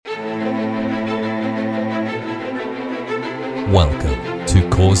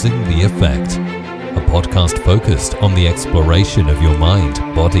Causing the Effect, a podcast focused on the exploration of your mind,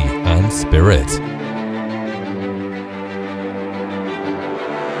 body, and spirit.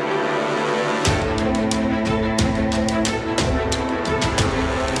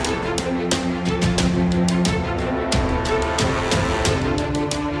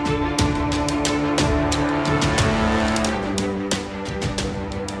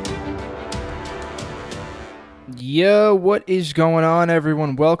 Yo, what is going on,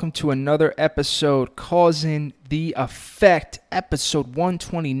 everyone? Welcome to another episode, Causing the Effect, episode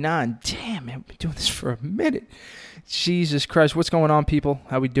 129. Damn, man, we've been doing this for a minute. Jesus Christ, what's going on, people?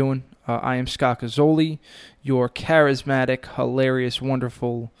 How we doing? I am Scott Gazzoli, your charismatic, hilarious,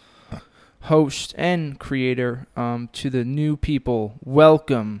 wonderful host and creator. To the new people,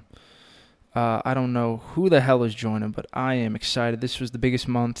 welcome. I don't know who the hell is joining, but I am excited. This was the biggest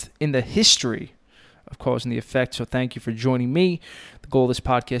month in the history of Causing the Effect, so thank you for joining me. The goal of this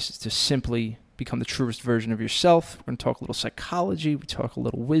podcast is to simply become the truest version of yourself. We're going to talk a little psychology, we talk a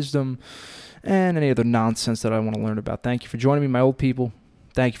little wisdom, and any other nonsense that I want to learn about. Thank you for joining me, my old people.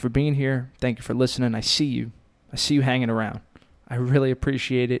 Thank you for being here. Thank you for listening. I see you hanging around. I really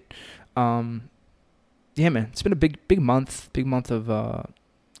appreciate it. Yeah, man, it's been a big month of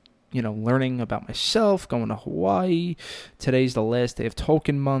learning about myself, going to Hawaii. Today's the last day of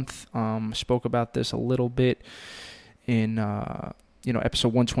Token Month. Spoke about this a little bit in, episode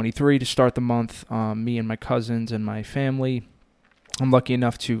 123 to start the month. Me and my cousins and my family. I'm lucky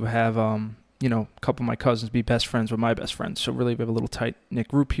enough to have, a couple of my cousins be best friends with my best friends. So really we have a little tight-knit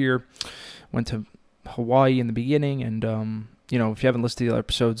group here. Went to Hawaii in the beginning, and, if you haven't listened to the other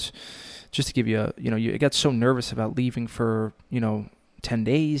episodes, just to give you you get so nervous about leaving for, 10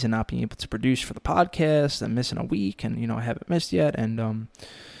 days and not being able to produce for the podcast and missing a week, and I haven't missed yet, and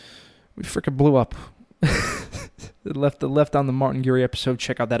we freaking blew up. left on the Martin Guri episode.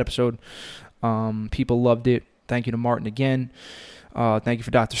 Check out that episode. People loved it. Thank you to Martin again. Thank you for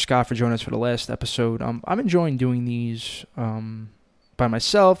Dr. Scott for joining us for the last episode. I'm enjoying doing these by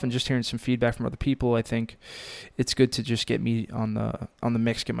myself and just hearing some feedback from other people. I think it's good to just get me on the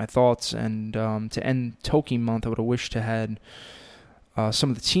mix, get my thoughts, and to end Token Month, I would have wished to had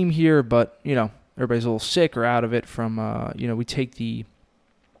some of the team here, but everybody's a little sick or out of it from we take the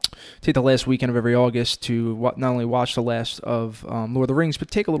last weekend of every August to not only watch the last of Lord of the Rings,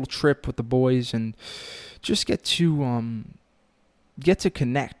 but take a little trip with the boys and just get to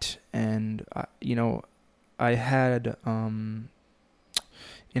connect. And I had in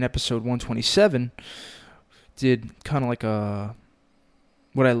episode 127 did kind of like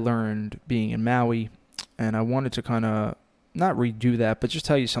what I learned being in Maui, and I wanted to kind of not redo that, but just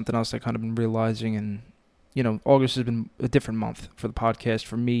tell you something else I kind of been realizing. And, August has been a different month for the podcast.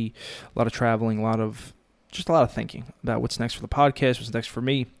 For me, a lot of traveling, a lot of thinking about what's next for the podcast, what's next for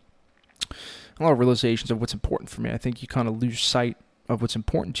me, a lot of realizations of what's important for me. I think you kind of lose sight of what's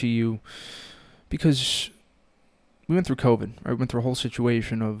important to you because we went through COVID, right? We went through a whole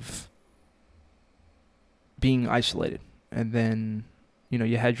situation of being isolated. And then,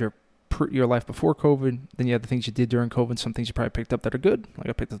 you had your life before COVID, then you had the things you did during COVID, some things you probably picked up that are good, like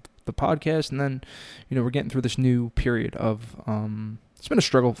I picked up the podcast, and then, we're getting through this new period of, it's been a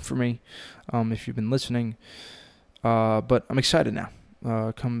struggle for me, if you've been listening, but I'm excited now,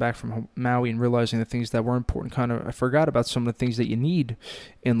 coming back from Maui and realizing the things that were important. I forgot about some of the things that you need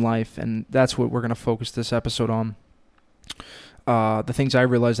in life, and that's what we're going to focus this episode on. The things I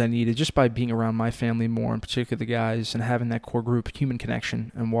realized I needed just by being around my family more, in particular the guys, and having that core group, human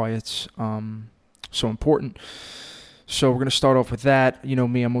connection, and why it's so important. So we're going to start off with that.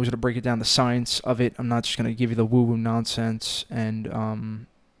 Me, I'm always going to break it down, the science of it. I'm not just going to give you the woo-woo nonsense, and,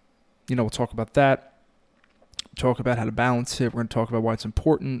 we'll talk about that, talk about how to balance it. We're going to talk about why it's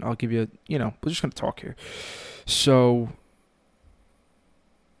important. I'll give you, we're just going to talk here. So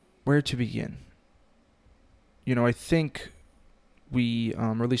where to begin? I think we,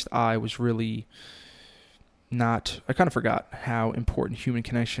 or at least I, was really I kind of forgot how important human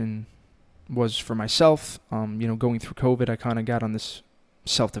connection was for myself. Going through COVID, I kind of got on this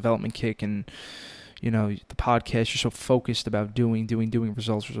self-development kick, and, the podcast, you're so focused about doing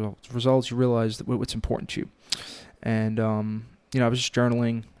results. You realize what's important to you. And, I was just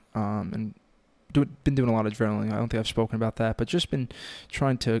journaling, and been doing a lot of journaling. I don't think I've spoken about that, but just been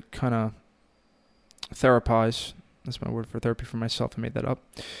trying to kind of therapize. That's my word for therapy for myself. I made that up.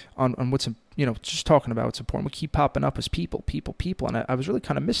 On what's, just talking about what's important. What keep popping up is people. And I was really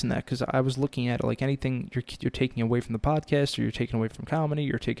kind of missing that because I was looking at it like anything you're taking away from the podcast, or you're taking away from comedy,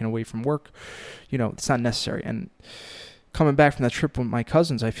 you're taking away from work. It's not necessary. And coming back from that trip with my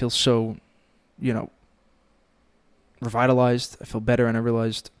cousins, I feel so, revitalized. I feel better, and I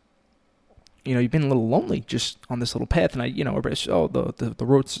realized, you've been a little lonely just on this little path. And everybody says, oh, the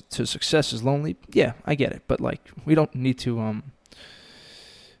road to success is lonely. Yeah, I get it. But like, we don't need to,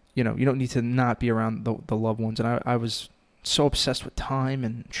 you don't need to not be around the loved ones. And I was so obsessed with time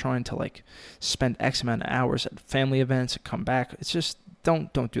and trying to like spend X amount of hours at family events and come back. It's just,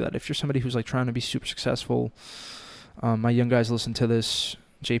 don't do that. If you're somebody who's like trying to be super successful, my young guys listen to this,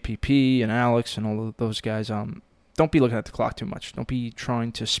 JPP and Alex and all of those guys, don't be looking at the clock too much. Don't be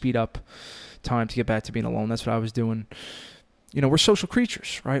trying to speed up time to get back to being alone. That's what I was doing. We're social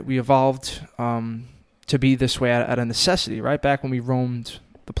creatures, right? We evolved to be this way out of necessity, right? Back when we roamed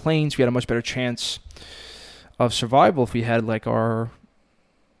the plains, we had a much better chance of survival if we had like our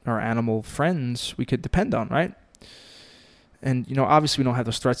animal friends we could depend on, right? And obviously we don't have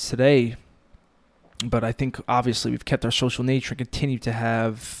those threats today, but I think obviously we've kept our social nature and continue to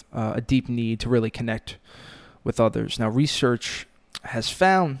have a deep need to really connect with others. Now, research has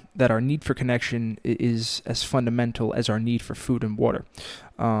found that our need for connection is as fundamental as our need for food and water.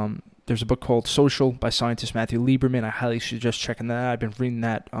 There's a book called Social by scientist Matthew Lieberman. I highly suggest checking that out. I've been reading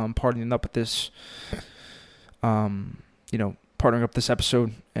that, partnering up with this, partnering up this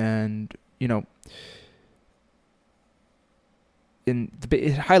episode, and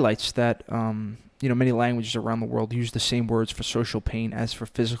it highlights that many languages around the world use the same words for social pain as for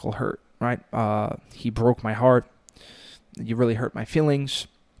physical hurt. Right? He broke my heart. You really hurt my feelings.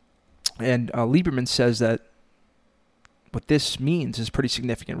 And Lieberman says that what this means is pretty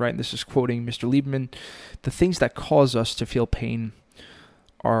significant, right? And this is quoting Mr. Lieberman. The things that cause us to feel pain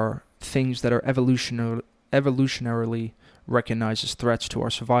are things that are evolutionarily recognized as threats to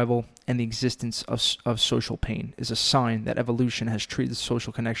our survival, and the existence of social pain is a sign that evolution has treated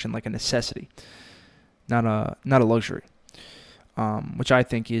social connection like a necessity, not a luxury. Which I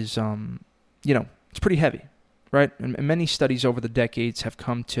think is, it's pretty heavy, right? And many studies over the decades have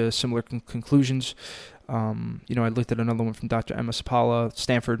come to similar conclusions. I looked at another one from Dr. Emma Sapala,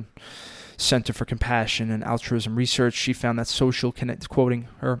 Stanford Center for Compassion and Altruism Research. She found that quoting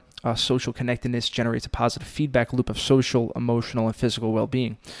her, social connectedness generates a positive feedback loop of social, emotional, and physical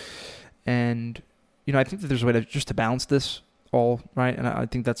well-being. And, I think that there's a way to balance this all, right? And I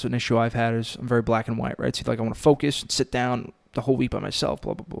think that's an issue I've had is I'm very black and white, right? So like I want to focus and sit down the whole week by myself,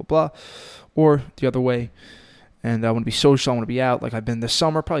 blah, blah, blah, blah. Or the other way, and I want to be social, I want to be out. Like I've been this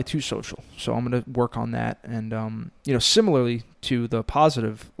summer, probably too social. So I'm going to work on that. And, similarly to the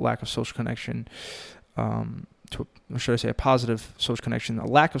positive lack of social connection, a positive social connection, a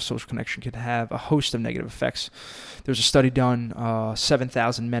lack of social connection can have a host of negative effects. There's a study done,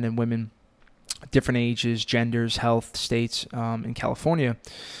 7,000 men and women, different ages, genders, health, states, in California.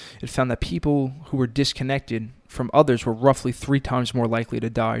 It found that people who were disconnected from others were roughly 3 times more likely to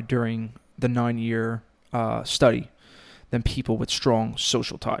die during the 9-year study than people with strong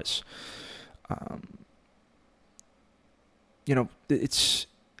social ties. It's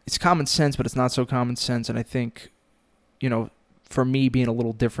common sense, but it's not so common sense. And I think, for me being a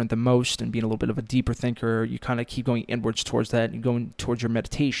little different than most and being a little bit of a deeper thinker, you kind of keep going inwards towards that. And you're going towards your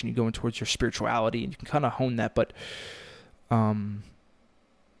meditation, you're going towards your spirituality, and you can kind of hone that. But I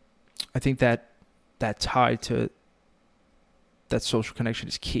think that tie to that social connection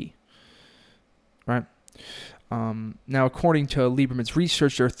is key, right? Now, according to Lieberman's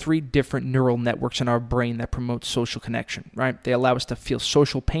research, there are 3 different neural networks in our brain that promote social connection, right? They allow us to feel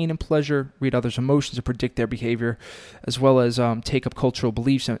social pain and pleasure, read others' emotions, and predict their behavior, as well as take up cultural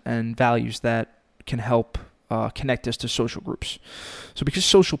beliefs and values that can help connect us to social groups. So because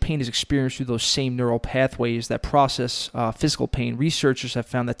social pain is experienced through those same neural pathways that process physical pain, researchers have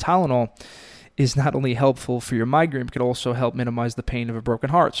found that Tylenol is not only helpful for your migraine, but can also help minimize the pain of a broken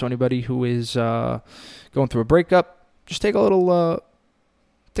heart. So anybody who is going through a breakup, just take a little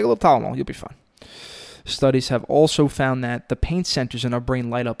Tylenol. You'll be fine. Studies have also found that the pain centers in our brain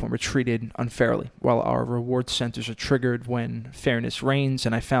light up when we're treated unfairly, while our reward centers are triggered when fairness reigns.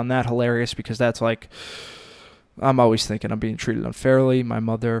 And I found that hilarious because that's like, I'm always thinking I'm being treated unfairly. My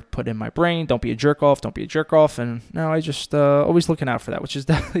mother put in my brain, don't be a jerk off, don't be a jerk off. And now I just always looking out for that, which is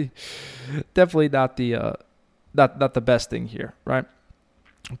definitely not the best thing here, right?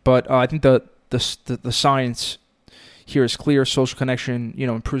 But I think the science here is clear. Social connection,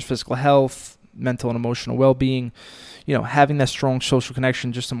 improves physical health, mental and emotional well-being. Having that strong social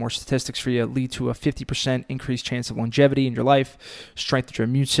connection, just some more statistics for you, lead to a 50% increased chance of longevity in your life, strengthen your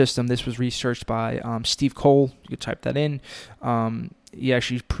immune system. This was researched by Steve Cole. You could type that in. He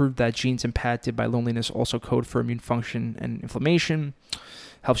actually proved that genes impacted by loneliness also code for immune function and inflammation,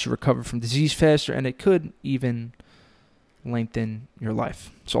 helps you recover from disease faster, and it could even lengthen your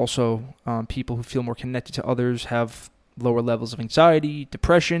life. It's also people who feel more connected to others have lower levels of anxiety,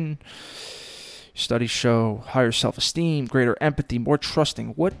 depression. Studies show higher self-esteem, greater empathy, more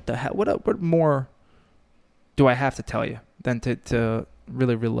trusting. What the hell? What more do I have to tell you than to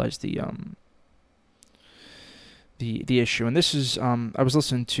really realize the issue? And this is I was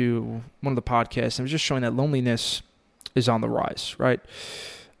listening to one of the podcasts and it was just showing that loneliness is on the rise, right?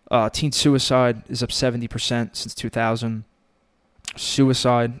 Teen suicide is up 70% since 2000.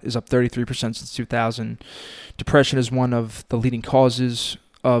 Suicide is up 33% since 2000. Depression is one of the leading causes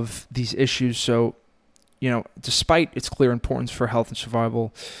of these issues. So, despite its clear importance for health and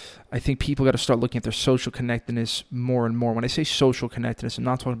survival, I think people got to start looking at their social connectedness more and more. When I say social connectedness, I'm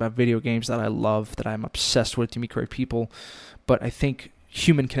not talking about video games that I love, that I'm obsessed with to meet great people, but I think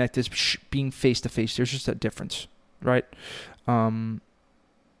human connectedness, being face-to-face, there's just a difference, right?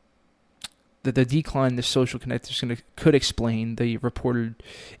 The decline in the social connectedness could explain the reported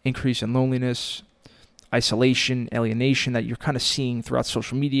increase in loneliness, isolation, alienation that you're kind of seeing throughout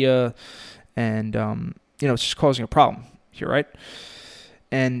social media, and it's just causing a problem here, right?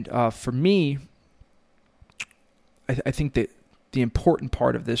 And for me, I think that the important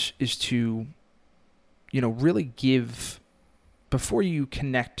part of this is to, really give, before you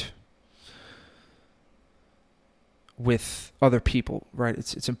connect with other people, right?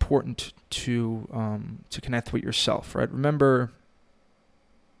 It's important to connect with yourself, right? Remember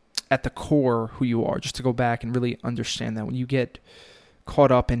at the core who you are, just to go back and really understand that when you get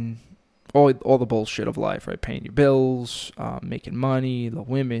caught up in all the bullshit of life, right? Paying your bills, making money, the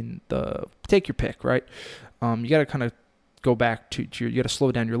women, take your pick, right? You got to kind of go back to you got to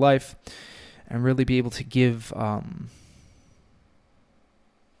slow down your life and really be able to give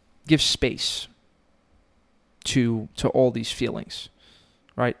space to all these feelings,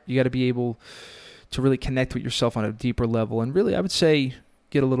 right? You got to be able to really connect with yourself on a deeper level, and really, I would say,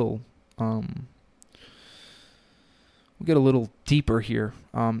 get a little deeper here.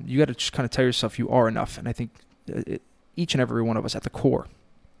 You got to just kind of tell yourself you are enough, and I think each and every one of us at the core,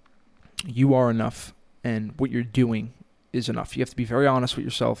 you are enough, and what you're doing is enough. You have to be very honest with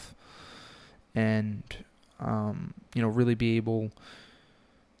yourself, and really be able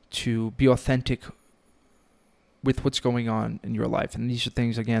to be authentic with what's going on in your life. And these are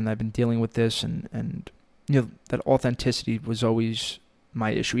things, again, I've been dealing with this, and that authenticity was always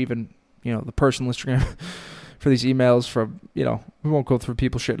my issue. Even, the personal Instagram for these emails from, we won't go through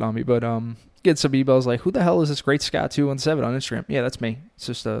people shitting on me, but get some emails like, who the hell is this Great Scott 217 on Instagram? Yeah, that's me. It's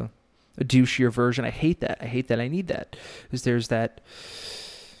just a douchier version. I hate that. I need that. Because there's that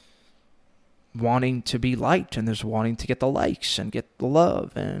wanting to be liked, and there's wanting to get the likes and get the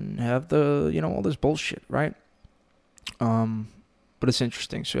love and have the, all this bullshit, right? But it's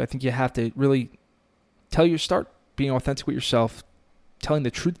interesting. So I think you have to really start being authentic with yourself, telling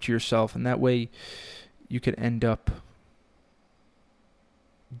the truth to yourself, and that way you could end up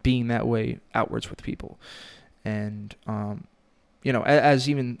being that way outwards with people. And, as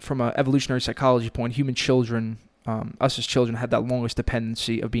even from an evolutionary psychology point, human children, us as children, have that longest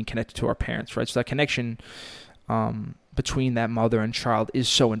dependency of being connected to our parents, right? So that connection between that mother and child is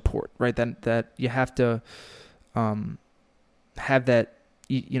so important, right? That you have to have that,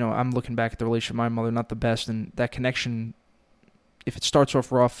 I'm looking back at the relationship with my mother, not the best, and that connection, if it starts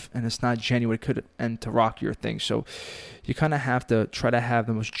off rough and it's not genuine, it could end to rock your thing. So you kind of have to try to have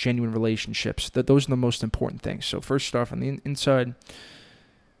the most genuine relationships. Those are the most important things. So first start from the inside,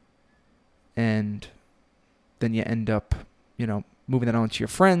 and then you end up, moving that on to your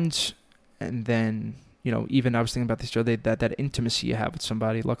friends, and then, even I was thinking about this the other day, that intimacy you have with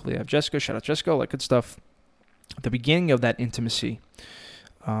somebody. Luckily I have Jessica, shout out Jessica, all that good stuff. The beginning of that intimacy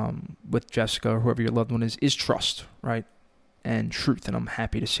with Jessica or whoever your loved one is trust, right? And truth. And I'm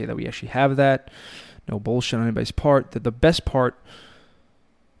happy to say that we actually have that. No bullshit on anybody's part. The best part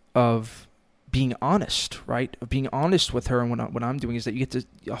of being honest, right? Of being honest with her and what I'm doing is that you get to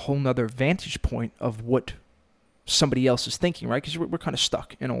a whole nother vantage point of what somebody else is thinking, right? Because we're kind of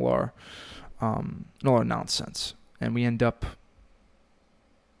stuck in all our nonsense, and we end up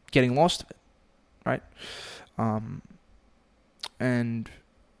getting lost of it, right? And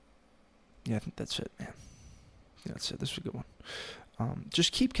yeah, I think that's it, man. Yeah, that's it. This is a good one.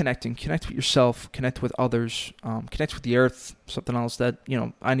 Just keep connecting. Connect with yourself. Connect with others. Connect with the earth. Something else that, I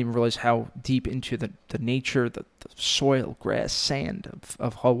didn't even realize how deep into the nature, the soil, grass, sand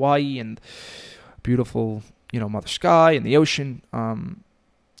of Hawaii, and beautiful, mother sky and the ocean.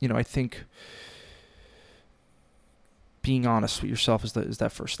 I think being honest with yourself is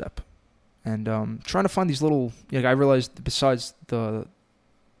that first step. And trying to find these little, I realized besides the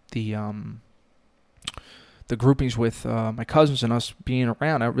the groupings with my cousins and us being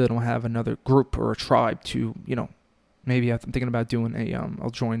around, I really don't have another group or a tribe to, maybe I'm thinking about doing I'll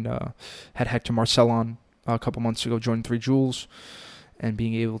join, had Hector Marcel on a couple months ago, joined 3 Joules, and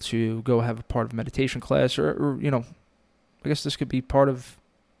being able to go have a part of a meditation class, or I guess this could be part of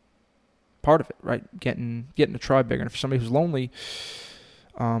it, right? Getting a tribe bigger. And for somebody who's lonely,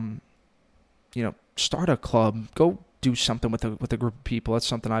 start a club, go do something with a group of people. That's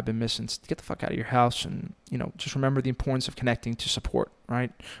something I've been missing. Get the fuck out of your house, and just remember the importance of connecting to support.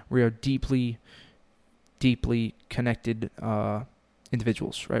 Right? We are deeply, deeply connected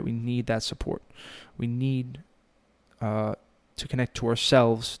individuals. Right? We need that support. We need to connect to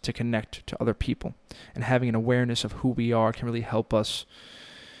ourselves, to connect to other people, and having an awareness of who we are can really help us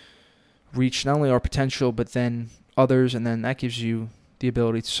reach not only our potential, but then others, and then that gives you the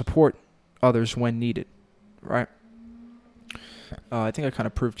ability to support others when needed, right? I think I kind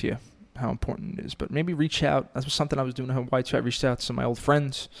of proved to you how important it is, but maybe reach out. That was something I was doing in Hawaii too. I reached out to some of my old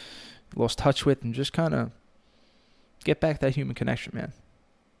friends, lost touch with, and just kind of get back that human connection, man.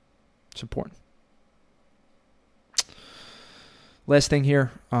 It's important. Last thing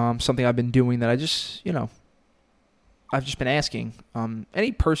here, something I've been doing that I just, I've just been asking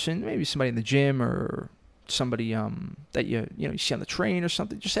any person, maybe somebody in the gym or somebody that you see on the train or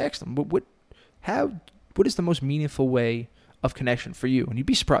something, just ask them, what is the most meaningful way of connection for you? And you'd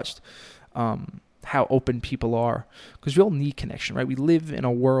be surprised how open people are, because we all need connection, right? We live in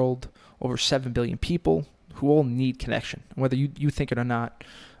a world over 7 billion people who all need connection. Whether you think it or not,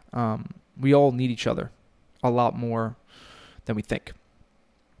 we all need each other a lot more than we think.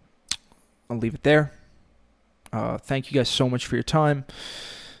 I'll leave it there. Thank you guys so much for your time.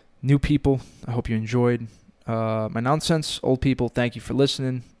 New people, I hope you enjoyed my nonsense. Old people, thank you for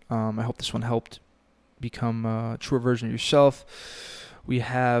listening. I hope this one helped become a truer version of yourself. We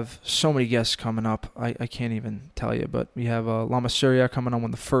have so many guests coming up. I can't even tell you, but we have Lama Surya coming on,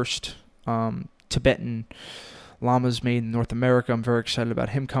 one of the first Tibetan lamas made in North America. I'm very excited about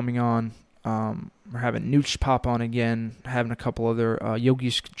him coming on. We're having Nooch pop on again, having a couple other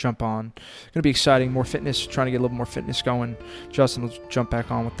yogis jump on. Going to be exciting, more fitness, trying to get a little more fitness going. Justin will jump back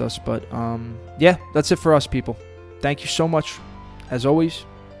on with us. But yeah, that's it for us, people. Thank you so much. As always,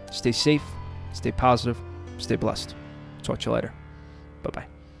 stay safe, stay positive, stay blessed. Talk to you later.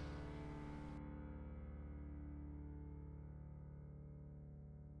 Bye-bye.